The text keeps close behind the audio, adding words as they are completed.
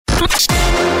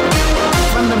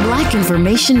Black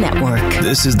Information Network.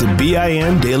 This is the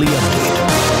BIN Daily Update.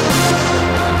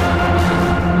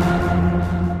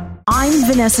 I'm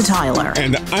Vanessa Tyler.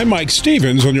 And I'm Mike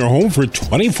Stevens on your home for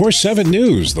 24/7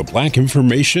 News, the Black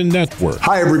Information Network.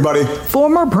 Hi, everybody.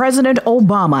 Former President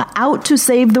Obama out to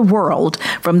save the world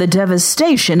from the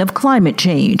devastation of climate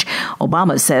change.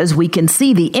 Obama says we can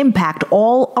see the impact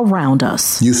all around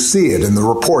us. You see it in the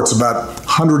reports about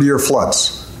 100-year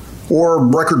floods, or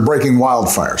record-breaking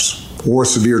wildfires, or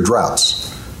severe droughts.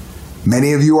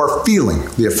 Many of you are feeling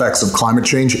the effects of climate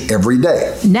change every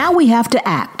day. Now we have to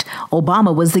act.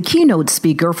 Obama was the keynote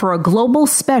speaker for a global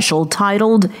special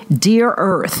titled Dear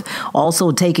Earth,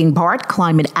 also taking part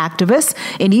climate activists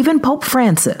and even Pope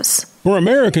Francis. For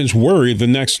Americans worried the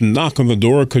next knock on the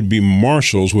door could be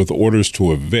marshals with orders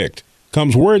to evict,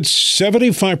 comes word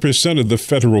 75% of the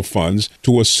federal funds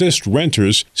to assist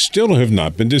renters still have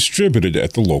not been distributed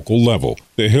at the local level.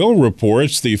 The Hill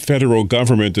reports the federal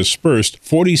government dispersed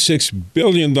 $46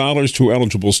 billion to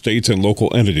eligible states and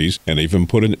local entities and even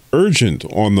put an urgent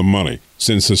on the money,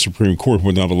 since the Supreme Court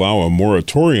would not allow a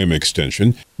moratorium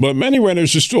extension. But many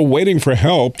renters are still waiting for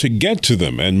help to get to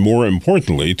them and, more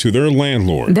importantly, to their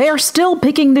landlord. They are still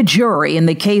picking the jury in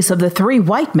the case of the 3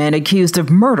 white men accused of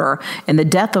murder in the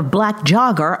death of black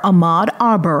jogger Ahmaud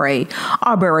Arbery.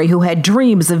 Arbery, who had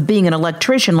dreams of being an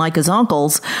electrician like his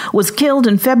uncles, was killed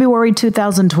in February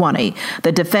 2020.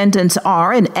 The defendants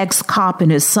are an ex-cop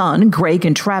and his son, Greg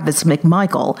and Travis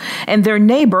McMichael, and their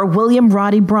neighbor, William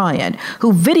Roddy Bryant,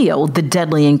 who videoed the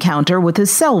deadly encounter with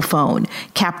his cell phone,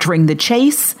 capturing the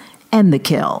chase and the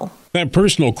kill. That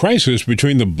personal crisis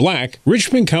between the black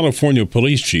Richmond, California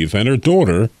police chief and her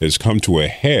daughter has come to a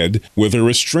head with a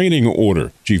restraining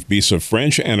order. Chief Bisa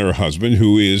French and her husband,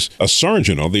 who is a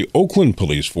sergeant on the Oakland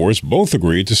police force, both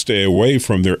agreed to stay away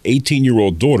from their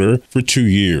 18-year-old daughter for 2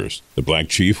 years. The black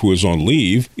chief, who is on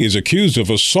leave, is accused of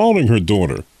assaulting her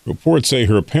daughter. Reports say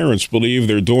her parents believe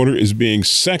their daughter is being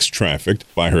sex trafficked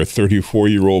by her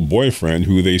 34-year-old boyfriend,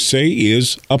 who they say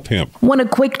is a pimp. Want a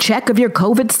quick check of your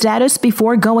COVID status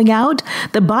before going out?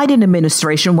 The Biden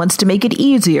administration wants to make it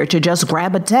easier to just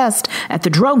grab a test at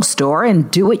the drugstore and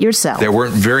do it yourself. There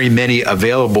weren't very many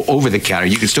available over the counter.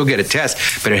 You could still get a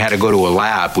test, but it had to go to a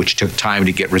lab, which took time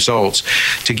to get results,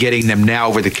 to getting them now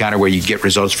over the counter where you get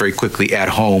results very quickly at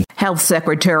home. Health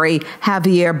Secretary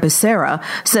Javier Becerra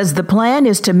says the plan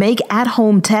is to make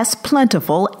at-home tests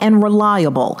plentiful and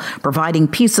reliable, providing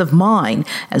peace of mind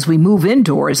as we move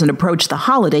indoors and approach the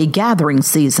holiday gathering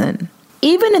season.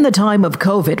 Even in the time of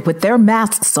COVID, with their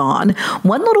masks on,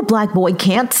 one little black boy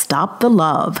can't stop the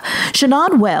love.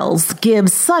 Shannon Wells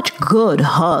gives such good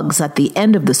hugs at the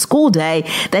end of the school day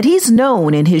that he's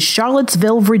known in his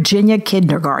Charlottesville, Virginia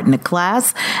kindergarten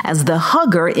class as the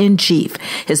hugger-in-chief.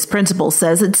 His principal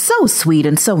says it's so sweet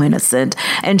and so innocent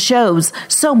and shows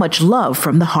so much love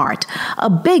from the heart. A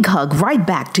big hug right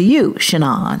back to you,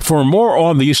 Shannon. For more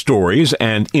on these stories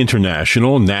and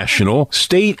international, national,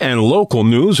 state, and local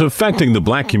news affecting the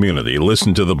black community,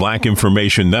 listen to the Black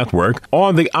Information Network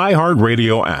on the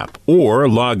iHeartRadio app or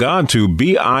log on to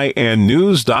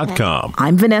BINnews.com.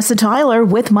 I'm Vanessa Tyler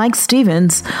with Mike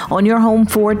Stevens on your home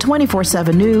for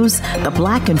 24/7 News, the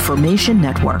Black Information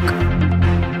Network.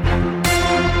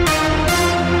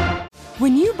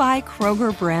 When you buy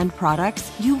Kroger brand products,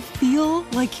 you feel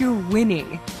like you're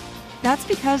winning. That's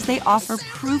because they offer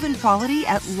proven quality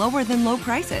at lower than low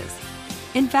prices.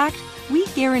 In fact, we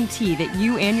guarantee that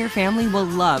you and your family will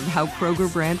love how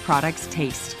Kroger brand products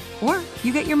taste, or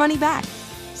you get your money back.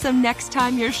 So next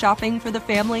time you're shopping for the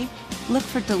family, look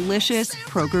for delicious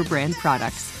Kroger brand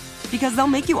products, because they'll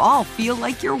make you all feel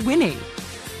like you're winning.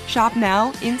 Shop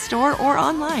now, in-store, or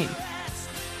online.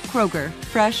 Kroger,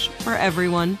 fresh for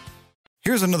everyone.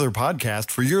 Here's another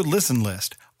podcast for your listen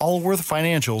list. Allworth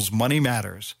Financial's Money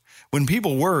Matters. When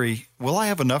people worry, will I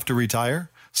have enough to retire?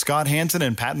 Scott Hansen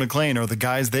and Pat McClain are the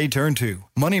guys they turn to.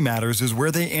 Money Matters is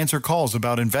where they answer calls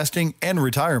about investing and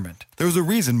retirement. There's a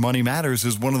reason Money Matters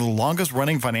is one of the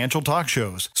longest-running financial talk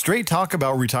shows. Straight talk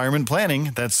about retirement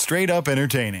planning that's straight-up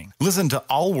entertaining. Listen to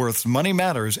Allworth's Money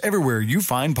Matters everywhere you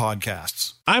find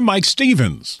podcasts. I'm Mike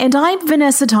Stevens. And I'm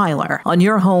Vanessa Tyler on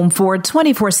your home for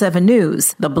 24/7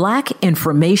 News, the Black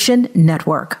Information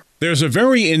Network. There's a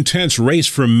very intense race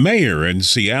for mayor in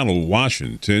Seattle,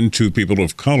 Washington. 2 people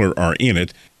of color are in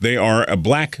it. They are a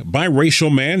black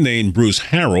biracial man named Bruce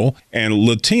Harrell and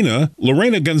Latina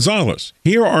Lorena Gonzalez.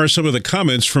 Here are some of the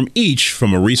comments from each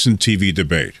from a recent TV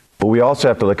debate. But we also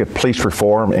have to look at police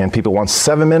reform, and people want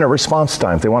 7-minute response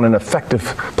time. They want an effective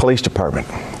police department.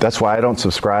 That's why I don't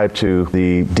subscribe to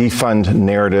the defund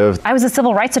narrative. I was a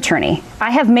civil rights attorney. I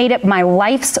have made it my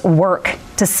life's work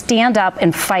to stand up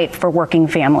and fight for working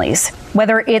families.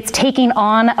 Whether it's taking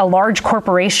on a large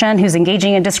corporation who's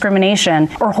engaging in discrimination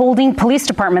or holding police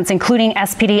departments, including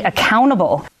SPD,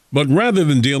 accountable. But rather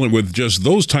than dealing with just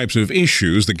those types of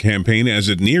issues, the campaign, as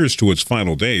it nears to its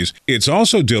final days, it's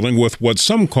also dealing with what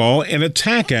some call an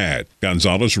attack ad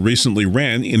Gonzalez recently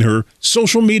ran in her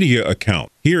social media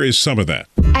account. Here is some of that.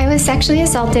 I was sexually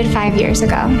assaulted 5 years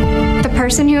ago. The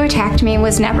person who attacked me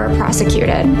was never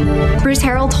prosecuted. Bruce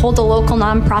Harrell told a local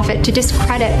nonprofit to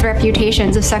discredit the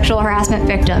reputations of sexual harassment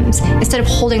victims instead of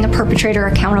holding the perpetrator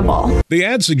accountable. The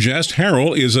ad suggests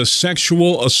Harrell is a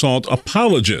sexual assault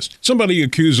apologist, somebody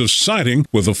accused of siding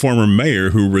with a former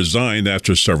mayor who resigned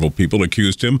after several people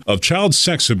accused him of child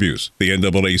sex abuse. The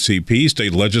NAACP,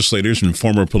 state legislators, and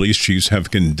former police chiefs have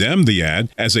condemned the ad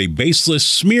as a baseless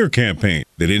smear campaign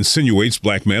that insinuates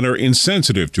black men are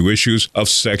insensitive to issues of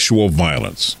sexual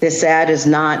violence. This ad is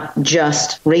not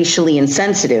just racially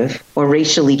insensitive or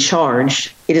racially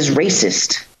charged. It is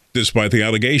racist. Despite the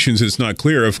allegations, it's not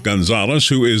clear if Gonzalez,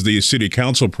 who is the city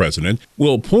council president,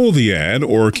 will pull the ad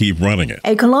or keep running it.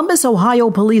 A Columbus,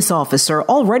 Ohio police officer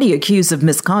already accused of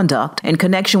misconduct in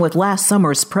connection with last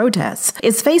summer's protests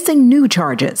is facing new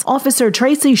charges. Officer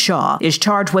Tracy Shaw is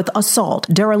charged with assault,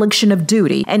 dereliction of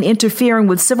duty, and interfering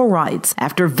with civil rights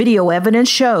after video evidence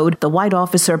showed the white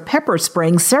officer pepper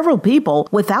spraying several people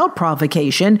without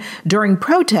provocation during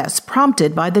protests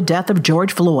prompted by the death of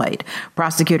George Floyd.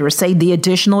 Prosecutors say the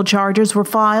additional charges were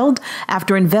filed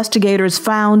after investigators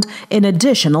found an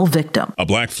additional victim. A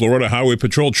black Florida Highway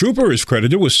Patrol trooper is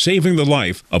credited with saving the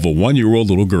life of a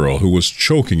 1-year-old little girl who was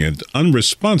choking and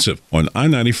unresponsive on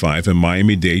I-95 in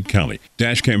Miami-Dade County.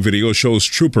 Dashcam video shows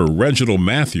Trooper Reginald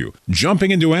Matthew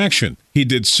jumping into action. He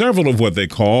did several of what they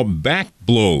call back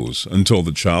blows until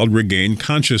the child regained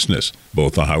consciousness.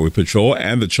 Both the Highway Patrol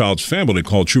and the child's family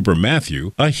call Trooper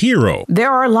Matthew a hero.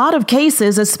 There are a lot of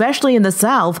cases, especially in the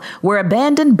South, where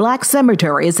abandoned black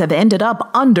cemeteries have ended up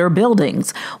under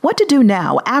buildings. What to do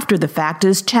now after the fact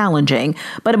is challenging,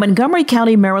 but a Montgomery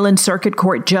County, Maryland Circuit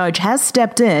Court judge has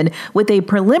stepped in with a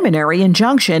preliminary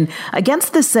injunction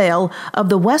against the sale of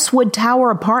the Westwood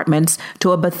Tower apartments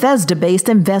to a Bethesda-based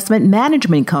investment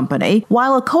management company,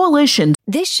 while a coalition.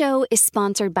 This show is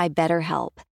sponsored by BetterHelp.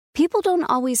 People don't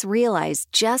always realize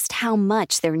just how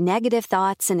much their negative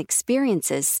thoughts and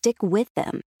experiences stick with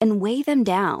them and weigh them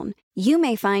down. You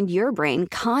may find your brain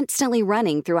constantly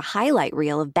running through a highlight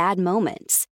reel of bad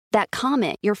moments. That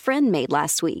comment your friend made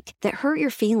last week that hurt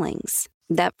your feelings.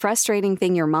 That frustrating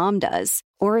thing your mom does.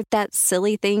 Or that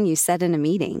silly thing you said in a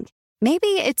meeting. Maybe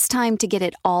it's time to get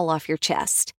it all off your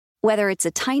chest. Whether it's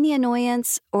a tiny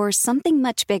annoyance or something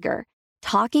much bigger,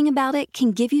 talking about it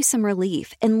can give you some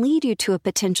relief and lead you to a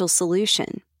potential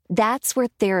solution. That's where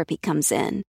therapy comes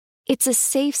in. It's a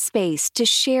safe space to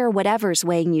share whatever's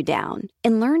weighing you down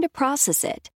and learn to process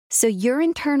it so your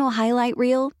internal highlight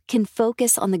reel can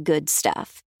focus on the good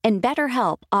stuff. And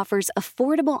BetterHelp offers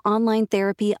affordable online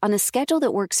therapy on a schedule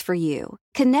that works for you.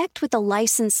 Connect with a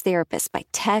licensed therapist by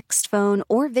text, phone,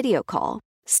 or video call.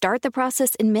 Start the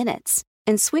process in minutes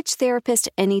and switch therapist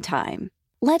anytime.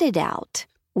 Let it out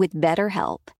with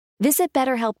BetterHelp. Visit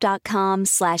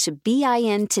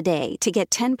BetterHelp.com/BIN today to get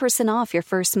 10% off your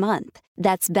first month.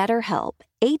 That's BetterHelp,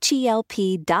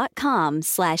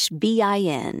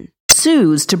 HELP.com/BIN.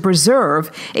 Sues to preserve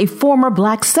a former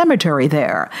black cemetery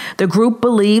there. The group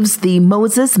believes the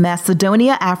Moses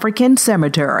Macedonia African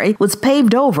Cemetery was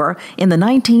paved over in the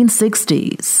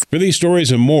 1960s. For these stories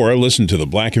and more, listen to the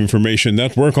Black Information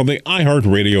Network on the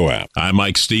iHeartRadio app. I'm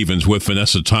Mike Stevens with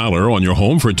Vanessa Tyler on your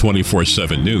home for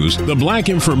 24/7 News, the Black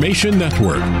Information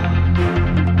Network.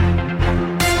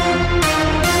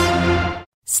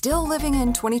 Still living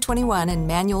in 2021 and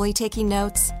manually taking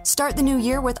notes? Start the new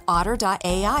year with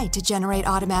Otter.ai to generate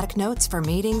automatic notes for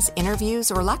meetings, interviews,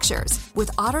 or lectures.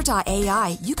 With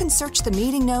Otter.ai, you can search the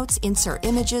meeting notes, insert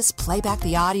images, play back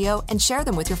the audio, and share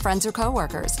them with your friends or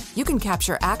coworkers. You can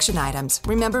capture action items,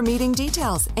 remember meeting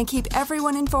details, and keep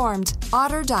everyone informed.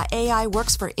 Otter.ai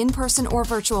works for in-person or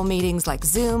virtual meetings like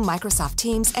Zoom, Microsoft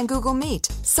Teams, and Google Meet.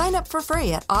 Sign up for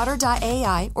free at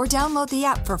Otter.ai or download the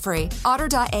app for free.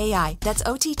 Otter.ai, that's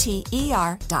OTTER.ai.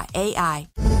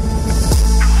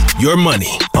 Your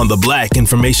money on the Black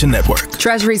Information Network.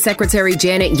 Treasury Secretary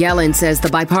Janet Yellen says the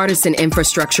bipartisan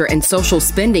infrastructure and social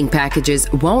spending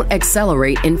packages won't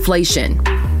accelerate inflation.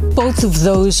 both of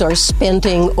those are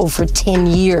spending over 10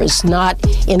 years, not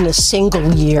in a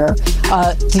single year.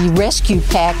 The rescue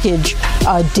package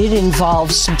did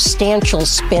involve substantial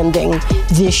spending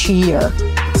this year.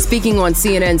 Speaking on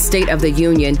CNN's State of the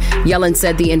Union, Yellen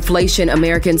said the inflation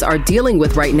Americans are dealing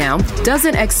with right now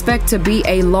doesn't expect to be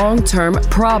a long-term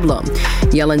problem.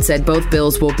 Yellen said both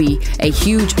bills will be a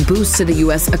huge boost to the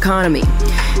U.S. economy.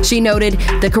 She noted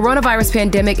the coronavirus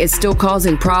pandemic is still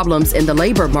causing problems in the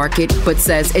labor market, but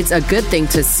says it's a good thing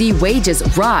to see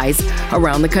wages rise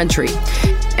around the country.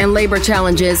 And labor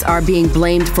challenges are being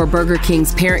blamed for Burger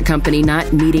King's parent company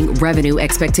not meeting revenue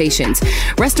expectations.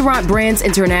 Restaurant Brands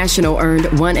International earned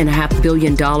 $1.5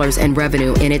 billion in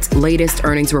revenue in its latest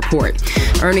earnings report.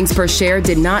 Earnings per share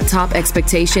did not top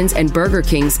expectations, and Burger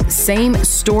King's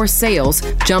same-store sales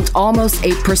jumped almost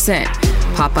 8%.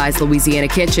 Popeye's Louisiana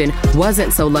Kitchen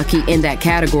wasn't so lucky in that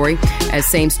category, as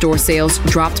same-store sales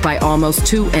dropped by almost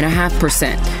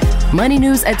 2.5%. Money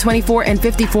news at 24 and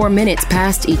 54 minutes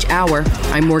past each hour.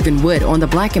 I'm Morgan Wood on the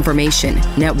Black Information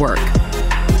Network.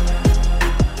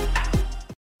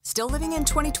 Still living in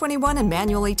 2021 and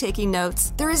manually taking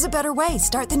notes? There is a better way.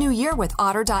 Start the new year with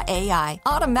Otter.ai.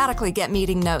 Automatically get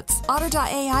meeting notes.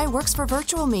 Otter.ai works for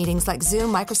virtual meetings like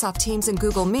Zoom, Microsoft Teams, and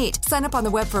Google Meet. Sign up on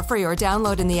the web for free or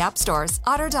download in the app stores.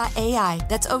 Otter.ai.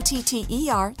 That's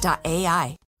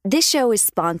OTTER.ai. This show is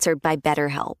sponsored by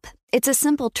BetterHelp. It's a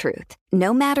simple truth.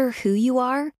 No matter who you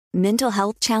are, mental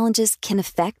health challenges can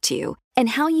affect you, and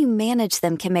how you manage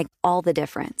them can make all the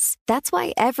difference. That's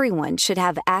why everyone should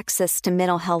have access to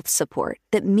mental health support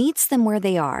that meets them where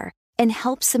they are and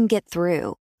helps them get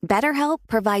through. BetterHelp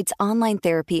provides online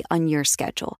therapy on your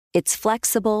schedule. It's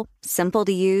flexible, simple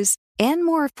to use, and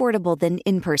more affordable than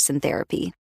in-person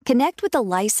therapy. Connect with a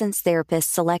licensed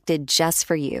therapist selected just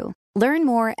for you. Learn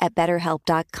more at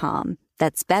BetterHelp.com.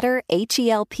 That's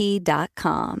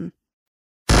BetterHelp.com.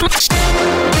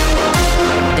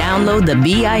 Download the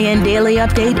BIN Daily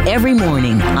Update every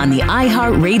morning on the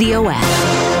iHeartRadio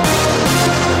app.